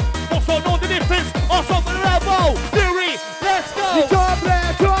 predicted. Also know the difference, also for the elbow. Fury, let's go. You jump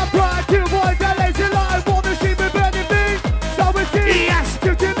left, jump right, two boys that lazy line, wanna see me burning me. So it's easy. Yes.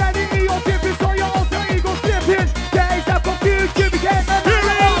 Too many ego tipping, so your alter ego slipping. Days that confused you became a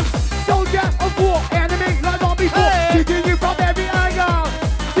man. Soldier of war, enemy like on before. Hey. Shooting you from every angle.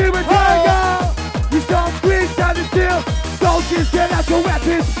 Do it, tango. You don't squeeze, standing still. Soldiers get out your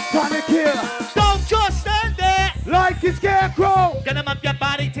weapons, trying to kill. Don't just stand there. Like a scarecrow. Get 'em up your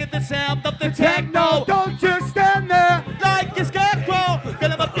body to the sound of the Techno, techno. don't just stand there. Like a scarecrow.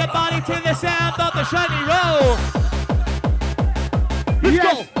 Get 'em up your body to the sound of the shiny roll. Let's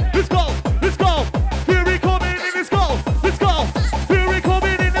Yes. go. Let's go. Let's go. Fury coming in. Let's go. Let's go. Fury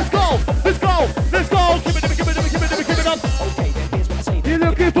coming in. Let's go. Let's go. Let's go. Give it up. Give it up. Give it up. Give it up. Okay, then here's what I say. You're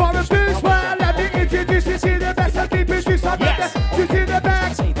looking for a boost,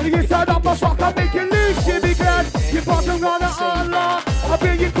 I'll make you lose your because your bottom on the unlock. I'll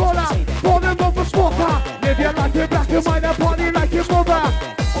bring you collar, for the mother smoker. Live your life in black and white and party like your mother.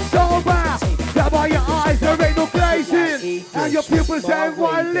 Sober, grab by your eyes, there ain't no glazing. And your pupils ain't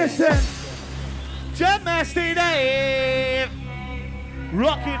one listen. Jam Nasty Dave,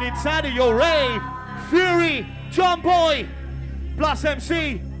 rocking inside of your rave. Fury, Jonboy, Blast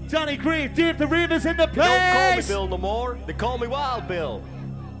MC, Johnny Grief, Dave the Rivers in the place. They don't call me Bill no more, they call me Wild Bill.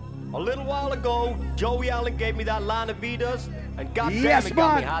 A little while ago, Joey Allen gave me that line of Vidas, and goddamn Yes, it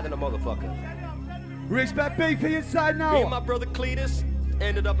got me man. higher than a motherfucker. Respect beefy inside Me and now. my brother Cletus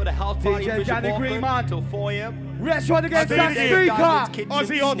ended up at a house party DJ in Bishop Johnny Green, Auckland man. till 4 a.m. Restaurant against I that did it. speaker.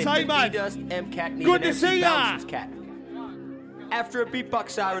 Aussie on time, man. Good to see ya. After a beatbox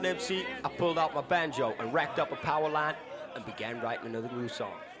siren MC, I pulled out my banjo and racked up a power line and began writing another new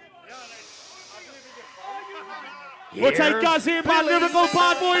song. We'll take Here's Gazim, my Billy. lyrical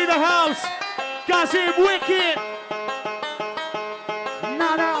bad boy in the house. Gazim, wicked.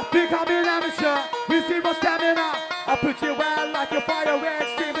 Now, pick up an amateur. You see my stamina. I put you out like a fire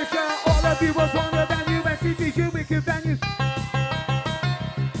extinguisher. All of you was longer than you. SCTG, wicked venues.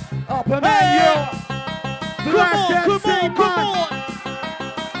 Up a menu. Come on.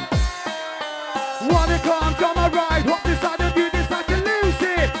 Wanna come to my ride? Hope this I do this, I can lose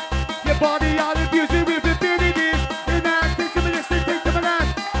it. Your body, I'll abuse it with infinities. In that, take some listen, take some of that.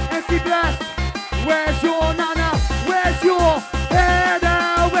 NC Blast, where's your nana? Where's your head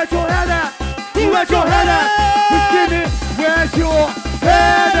at? Where's your head at? Where's your head at? Give me, where's your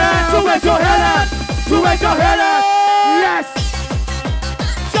head at? So where's your head at? So where's your head at? Yes!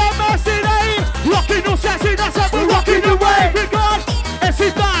 Jam Nasty Dave, rocking your sassy, that's how we're rocking the wave. Because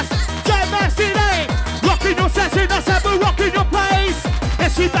NC Blast, Jam Nasty Dave, rocking your sassy, that's how we're rocking your place.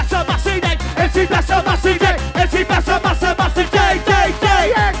 NC Blast, a massive day, NC Blast, a massive day, NC Blast, a massive day,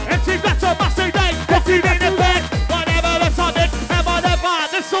 NC Blast, a massive day, rocking in the bed, whatever the subject, and whatever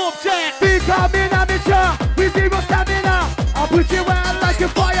the subject. Become an amateur with zero stamina. I'll put you out like a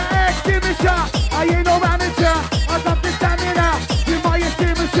fire extinguisher. I ain't no amateur, I got the stamina. With my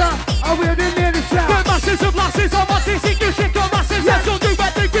extinguisher, I will the miniature. The masses of lasses are masses, you shake your masses. Yes, you'll do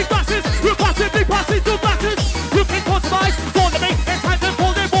bad things with masses. You're passively passing to masses. You can customize, follow me, it's time to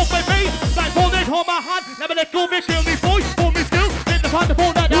fold it, walk with me. Like hold it, hold my hand, never let go of me, feel me boy, pull me still. In the front, the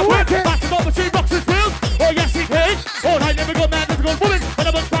phone that I win. Back to over, see rocks and spills. Oh yes, he did. All right, never got man, never got woman. And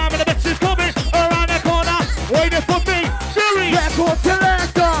I was fine, and the bitch is coming around the corner, waiting for me. Fury. Record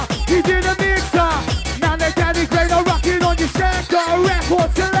selector, he did a mixer. Now they can't grade or rocking on your sector. Record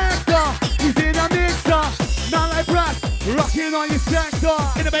selector, he did a mixer. Now like brass, rocking on your sector.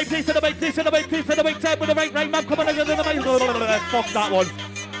 In the main piece, in the main piece, in the main piece, in the main tab with the right man coming in the main. Fuck that one.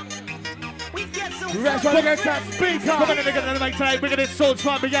 Record against that speaker. Coming in the main tonight, bringing it so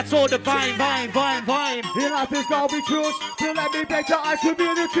strong, we get so divine, vine. In life is gonna be truth. To let me break the ice with me,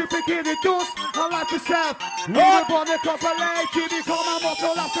 the truth begin to dust. I like myself. What? Born a couple of to become a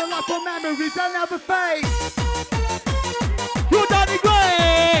motto. That's a lot of memories that never fade. You done it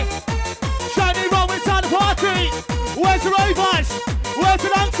great. Shiny roll inside the party. Where's the rovers? Where's the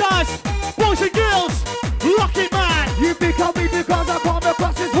dancers? Boys and girls. Rocket man. You become me because I come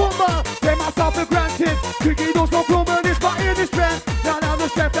across this woman. Take myself for granted. Cookie does no crumble, it's my inner strength. Now I'm the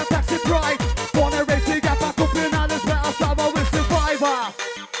strength that packs it pride. Born a race to get back up in others, better summer with survivor.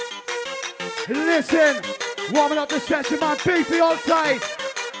 Listen, warming up the session, man, beefy on side.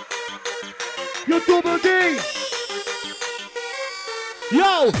 You're double D.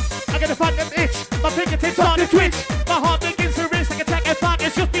 Yo, I got a phantom itch. My fingertips start to twitch. My heart begins to race like a attack and back.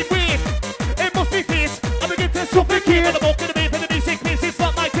 It's just been weird. It must be fierce. I begin to suffocate. When I'm walking the beat for the music piece, it's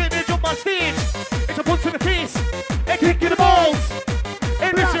not my turn to jump on stage. It's a punch in the face. A kick in the balls.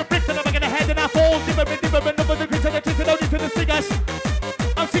 It lifts your bricks and I'm in the head and I fall. Different, over the grits and the tricks and only to the singers.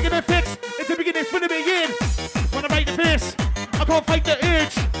 I'm singing the fix. It's the beginning, it's for the begin. When I write the verse, I can't fight the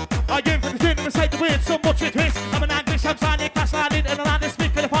urge. I aim for the turn and recite the words. So much it is. I'm an English, I'm signing, class landing, and I land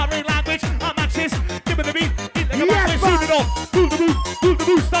speak in a foreign language. I'm anxious, give me the beat, eat like a man, shoot it off. Do the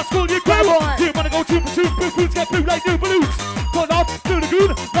boost, start school, you go. You wanna go troop for troop, boots get blue like new balloons. Cut off, do the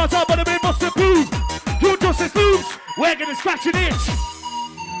goon, not up, but a bit must approve. You're just as loops, we're gonna scratch an itch.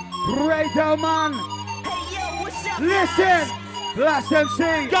 Great down, man. Listen, Blast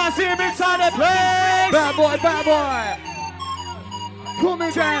MC. Guys, him inside the place. Bad boy. Come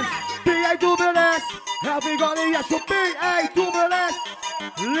and dance. B-A-double-S. Have we got the actual B-A-double-S?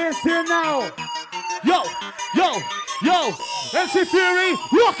 Listen now. Yo, MC Fury,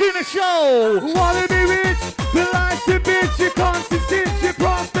 rocking the show. Wanna be rich, but life's a bitch. You can't sit your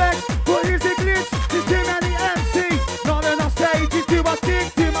prospects. But here's a glitch, there's too many MCs. Not enough stages to I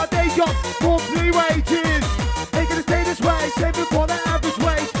stick to my day job. For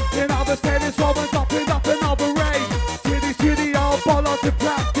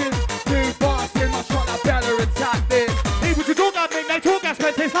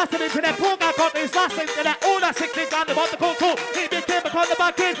last thing to that. All that 16 down the bottom control. He became a the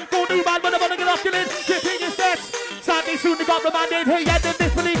back in. Go new man when I wanna get off your lid. Keeping his steps. Sadly soon he got remanded. He had the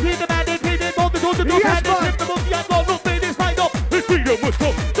disbelief, he demanded. He did all the doors to do. Yes, man. The monkey and God look made his mind up. His freedom was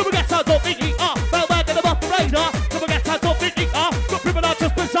tough. So we get out of thinking, well, we're gonna bust the radar. So we get out of thinking, but people are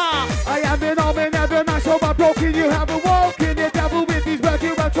just bizarre. I have been on and never nice, so I'm broken. You haven't woken. The devil with his work,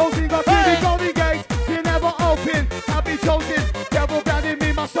 you have chosen. Got through the golden gates. You never open. I've been chosen. Devil branded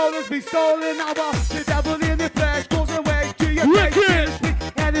me, my soul has been stolen. Now the devil in the flesh goes away. Do your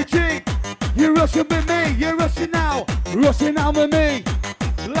energy. You're rushing with me, you're rushing now. Rushing out with me.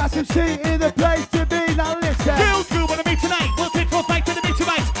 Last MC in the place to be. Now listen. Feel good with me tonight. We'll take for fight to the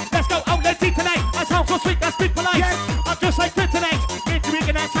meteorite. Let's go out, let's eat tonight. I sound so sweet, that's big polite. Yes. I'm just like fit tonight. It's week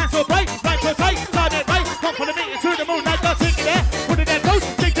and that chance so bright. Right so tight, start it right. Come from the meeting to the moon. Like take it there. Put it there close.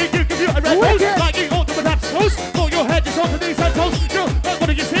 Think you give you a red rose. Like you ought to perhaps close. Pull your head just onto these head toes. You, what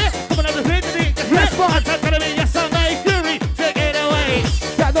do you see? Coming out of the pit to the yes, I'm telling me yes, I'm a fury. Take it away.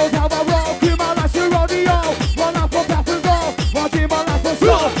 That knows how I roll. Keep my life to rodeo. Run out for path and go. Watching my life for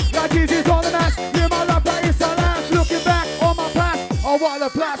sure. Like Jesus on the match. Hear my life that is the last. Looking back on my past. I want a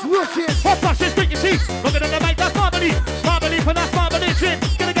blast. Rushing. Hot flashes, drink your teeth. Looking at the mic, that's my belief. My belief and that's my religion.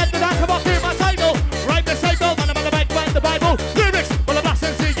 Gonna get the dance, I'm up here, my title. Right beside the man, I'm on the mic, write the Bible. Lyrics, well, I'm not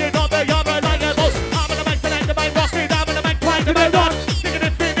singing on the yard, like a boss. I'm on the mic, tonight, the mic, rocking. I'm on the mic, write the mic, on. Singing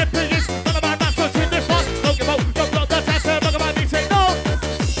it, feeling it, please. None of my masters in this one. Don't give out, don't block the test, look at my beat, say no.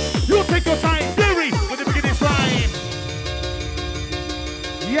 You'll take your time, Fury, with the beginning line.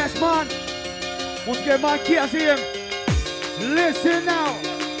 Yes, man. Once again, man, kids him. Listen now.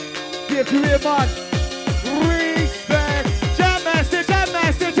 Give to him, man. Respect. Jam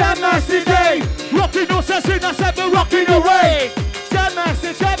Master J. Rocking no session, that's ever rocking away. Jam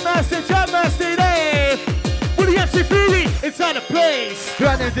Master J. Willie MC Fury, inside the place.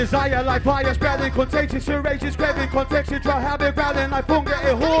 Burning desire like fire, spreading contagious, courageous, spreading contagion, try habit, growling like hunger,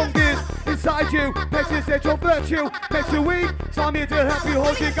 it hungers inside you, makes you set your virtue, makes you weak, so I'm here to help you,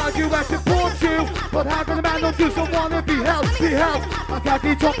 hold you, guide you, and support you. But how can a man not do someone and be helped, I can't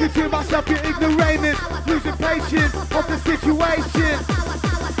keep talking to myself, you're ignoramus, losing patience of the situation.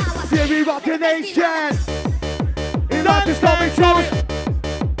 Theory rock a nation, in life is coming to it.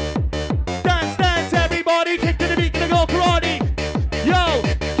 Dance, everybody, kick to the beat, gonna go karate. Yo,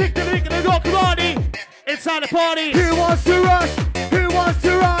 kick to the beat, gonna go karate. Inside the party. Who wants to rush? Who wants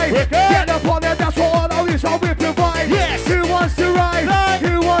to ride? Get up on it, that's what all is, I'll whip your ride. Yes. Who wants to ride?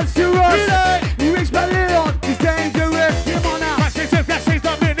 Who wants to rush? Reach my Leon, he's dangerous. Come on now. Blessings and blessings,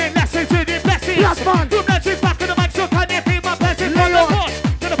 I'm winning lessons to the blessings. Last man. From blessings back to the mic, so can you feel my blessings? From the cross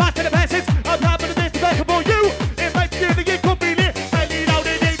to the back to the blessings. I'm proud of this, back for you. It might be the it could be lit. I lead out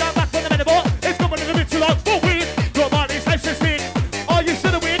the day, I'm back from the metaphor. It's coming in the ritual out for weed. Come on, it's nice to speak. Are you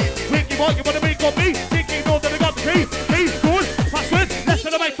still a win? Winky, what you want to make on me? Thinking more than I got the key. Please, good, password, left to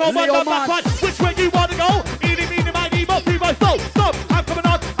the right, forward, not backward. Which way you want to go? Eating, meaning, my need, must be my fault. Stop, I'm coming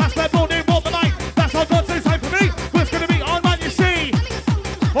on. I spent more than what the mic. That's all God says time for me. What's going to be on, man, you see?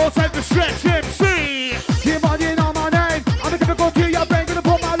 All time to stretch MC. Keep on, you know my name. I'm gonna go to your brain, gonna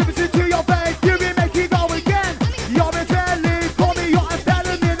put my lips into your veins. You will make it go again. You're a jelly, call me your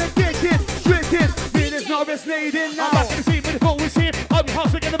amphetamine addicted. Stricken, mean it's not misleading now. I'm back in the scene with the full receive. I'm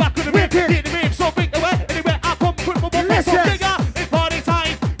housing in the back of the ring. Get the ring, so big away. Anywhere I come, put my one so bigger. It's party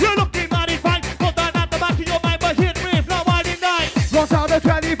time. You're looking mighty fine. Put that at the back of your mind, but hit the riff, not winding night. Lost out of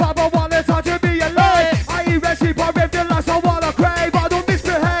 25, I wanna touch and be alive. I eat red sheep, I rip the last, I wanna crave. I don't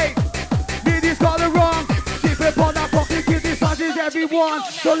misbehave. Medy's got it wrong. Keep it on that pocket, give this touches everyone.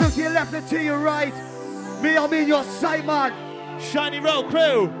 So look to your left and to your right. Me, I'm in your sight, man. Shiny Road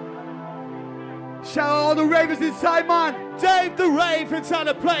crew. Shout out all the ravers inside, man. Dave the Rave inside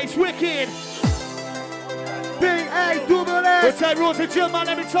the place. Wicked. B-A-double-S. Return rules and chill, man,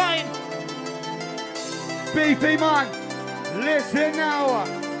 every time. Beefy, man. Listen now.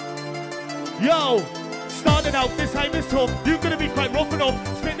 Yo, starting out this time is tough. You're gonna be quite rough enough.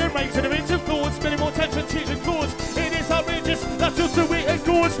 Spin the race and the range of thoughts. Spinning more tension, teaching chords. It is outrageous. That's just the way it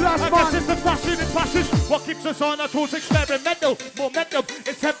goes. I guess it's the fashion and fashions. What keeps us on our toes? Experimental, momentum.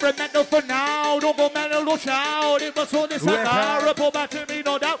 It's temperamental for now. No more mental, no shout. It was all this and report back to me,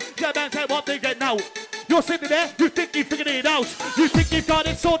 no doubt. Yeah, man, tell what they get now. You're sitting there, you think you figured it out. You think you've got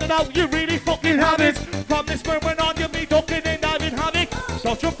it sorted out, you really fucking haven't. From this moment on, you'll be ducking and diving havoc.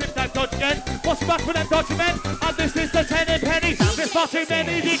 Don't you flip that dodge again. What's back for them dodgy men? And this is the 10 and penny. There's not too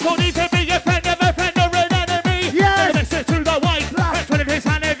many, you could even be a friend of a friend or an enemy. Yes! Next to the white, that's one of his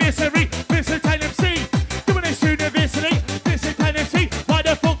anniversary. This is 10 MC, doing this university. This is 10 MC, why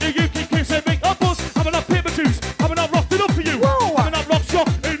the fuck do you keep kissing me? Up us, I'm not paper juice, I'm not rocked it up for you. I'm not rock shop,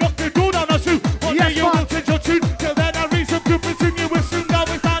 ain't knocked the door down on you.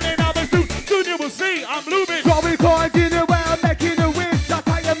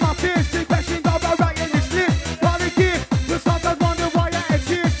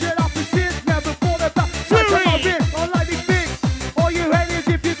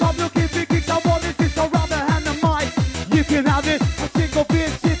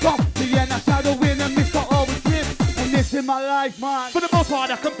 life, man. For the most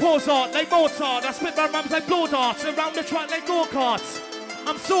part, I compose art like Mozart. I spit my rhymes like blow darts. Around the track like go-karts.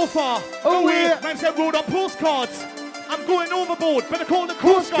 I'm so far away. Rhymes get rolled on postcards. I'm going overboard, better call the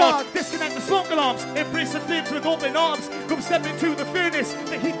Coast Guard. Disconnect the smoke alarms, embrace the flames with open arms. Come step into the furnace,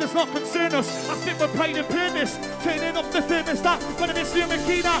 the heat does not concern us. I spit with pride and fairness, turning up the thermostat. Whether it's human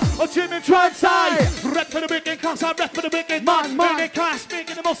Kina or German Transai. Rep for the wicked class, I rep for the wicked man. Making class,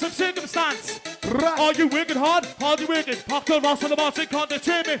 making the most of circumstance. Are you working hard? Hard you working? Park the Ross on the margin can't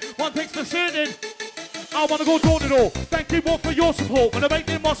determine. One thing's for certain. I wanna go door to door. Thank you all for your support. When I make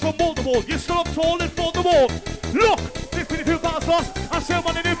the moss from wall to wall, you stood up tall and fought the war. Look, there's 22 battles lost. I still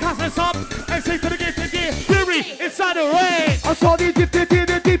want a new castle up. And say to the gift of gear, fury inside the rain. I saw the gifted in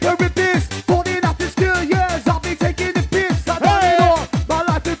the deeper with this. Falling after still years, I'll be taking the piss. I done it all, my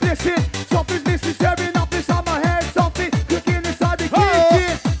life is blissing. Something's missing, staring up inside my head. Something cooking inside the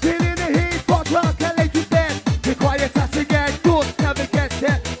kitchen. Feeling the heat, but when I can't lay to bed. The quiet has to get good, never gets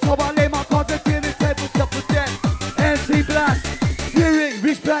hit. So I lay my cards until the table to protect. MC Blast, hearing,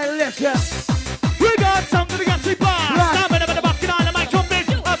 reach by lesson. We got something to get to blast. I'm in the back and I'm like jumping.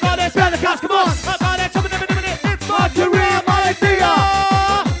 I've got it, spell the cast, come on. I've got it, jumping in a minute. It's my career, my idea.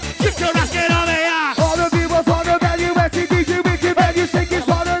 Shift your ass, get on here. All the viewers on the value, SCDC, we can value, shake it,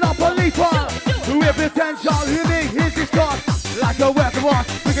 swallowing up a leaf on. With potential, healing, his discard. Like a weapon watch,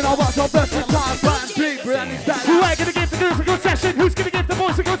 we can all watch our best in time. Brand big, brand is that. Who's gonna give the girls a good session? Who's gonna give the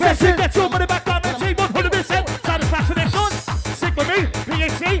boys a good session? Get your money back down and see 100%. Satisfaction next one. Stick with me,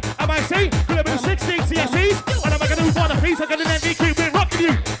 PhD, MIC, Global 16 CSEs. And I'm gonna move on a piece, I'm gonna MVQ, we're rocking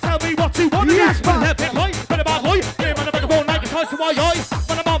you. Tell me what you want. Yes, man. Let big boy, but a bad boy. Game on the microphone like it's high to my eye.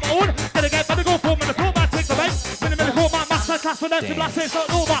 When I'm on my own, gonna get better go for me. The format, take the bank. When I'm in the format, master class for them to blast it. It's not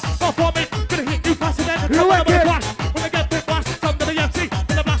over, not for me. Gonna hit you faster than the like it. flash. When I get big blast, come to the MC.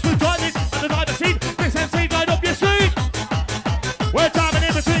 When the blast will join it, and the driver's seat. This MC right up your street. We're driving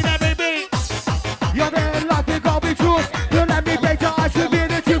in between every beat. You're there in life, it gotta be true. You let me break your eyes, you be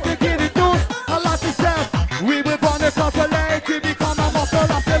the truth, you get it loose. I like yourself, we were born to copulate. To become a muscle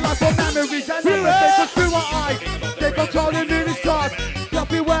of the life of memories. And never take through our eyes. They control the moving stars.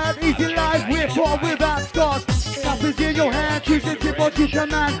 Fluffy word, easy life, we're poor without scars. Nothing's in your hand, choose the tip or choose your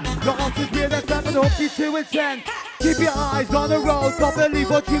man. Your answers with a 7, hope you 2 and 10. Keep your eyes on the road, don't believe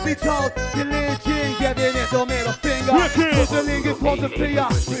what you be told. You're lynching, giving it the middle finger. Cause the lingers was a fear,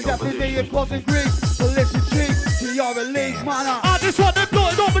 definitely it wasn't Greek. So listen cheap to your release, manner. I just want to blow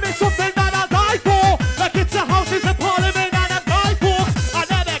it up and it's something that I die for. Like it's a house, it's a parliament and a guy walks. I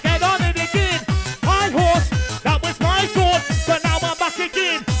never get on it again. High horse, that was my thought, but now I'm back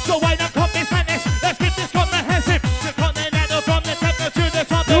again. So why not come this madness? Let's get this comprehensive. The continental from the temple to the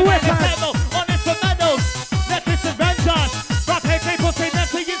top. The weapons level on instrumentals. Let this avenge us. Rap head people say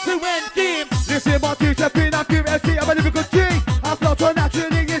that we into end game. Listen, my teacher, been a QFC, I'm a lyrical G. I flow so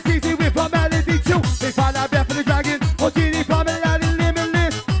naturally, it's easy with a melody too. They find out death for the dragon, or genie coming out in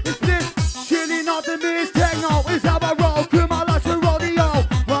limitless. It's bliss, surely not the miss. Techno is how I roll, through my life to rodeo.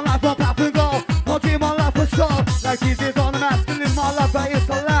 One life, one path and go, one dream, one life for sure. Like Jesus on the mask, to live my life, but it's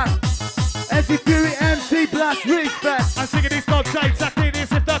a last. MC Fury, MC Blast, respect. I'm singing these God shapes, acting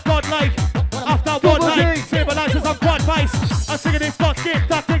as if they're godlike. After one night, stabilizers on quad base. I'm singing these God's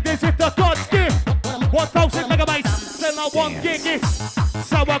gift, acting as if they're God's gift. 1,000 megabytes, still not 1 gig is.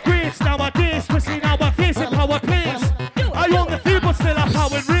 Sour grapes nowadays, pussy now I'm facing power plays. I own the field, but still I'm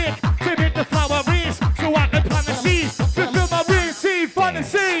power rake. To make the flower raise, so I can plant the seeds. Fulfill my real seed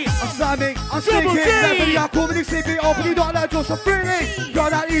fantasy. I'm slamming, I'm Double sneaking, G. everybody I'm coming, sleeping, opening, not like just a feeling. You're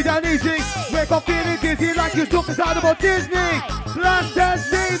not easy and easy, wake up feeling dizzy like you're stuck inside of a Disney. Blast and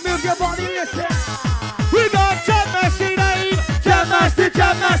see, move your body, listen. We got Jam Master Dave. Jam Master,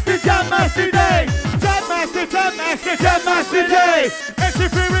 Jam Master, Jam Master Day. Jam Master, Jam Master, Jam Master Day. It's the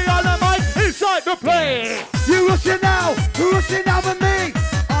fury on the mic inside the play. You rushing now with me.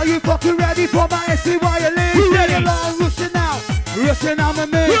 Are you fucking ready for my SC violin? You ready? Sing along, rushing now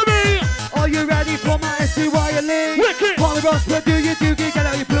with me. With me. Are you ready for my SC violin? Wicked. Polyros, where do you do? Get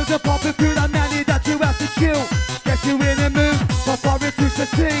out your pills and pop it through the nanny that you have to chill. Get you in the mood, for it to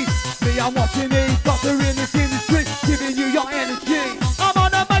succeed. Me, I'm watching these, doctor in this industry, giving you your energy. I'm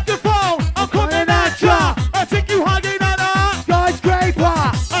on the microphone. I'm coming at ya. I take you higher than a Skyscraper,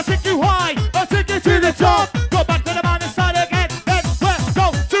 I take you high. I take you to the top. Go back to the man inside again. Then let's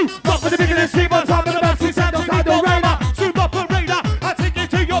go to rock with the beginning. Sleep on top of the bouncy sand. Outside the radar. Super operator. I take you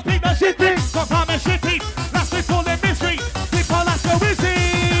to your peak. Shitty. Come and shitty. Last week full of mystery. People ask go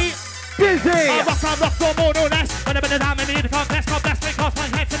busy. busy. I rock no more, no less. When I'm in the dam, I need to confess. God bless me, cause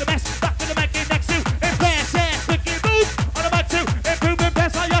my head to the mess. Back to the making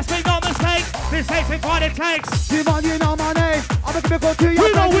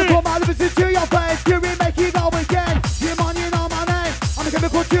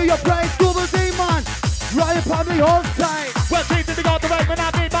to your place, school the demon. Right upon me, hold tight. Well, deep in the God, the way when I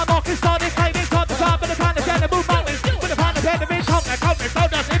need my market started, claiming time to time, but the kind of get the move mountains. With the kind of get the bitch, countless,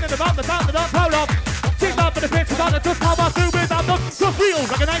 donuts, in and around the sound of the hold up. Sing up for the picture, on it, just power through with I'm just wheels,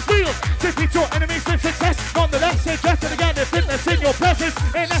 like a nice wheel. Defeat your enemies with success. Nonetheless, suggest it again, there's fitness in your presence.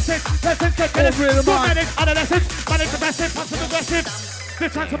 In essence, lessons get minutes, adolescents, manic aggressive, passive aggressive. The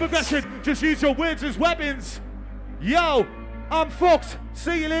chance of aggression, just use your words as weapons. Yo, I'm fucked.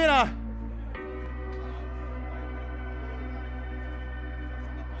 See you later.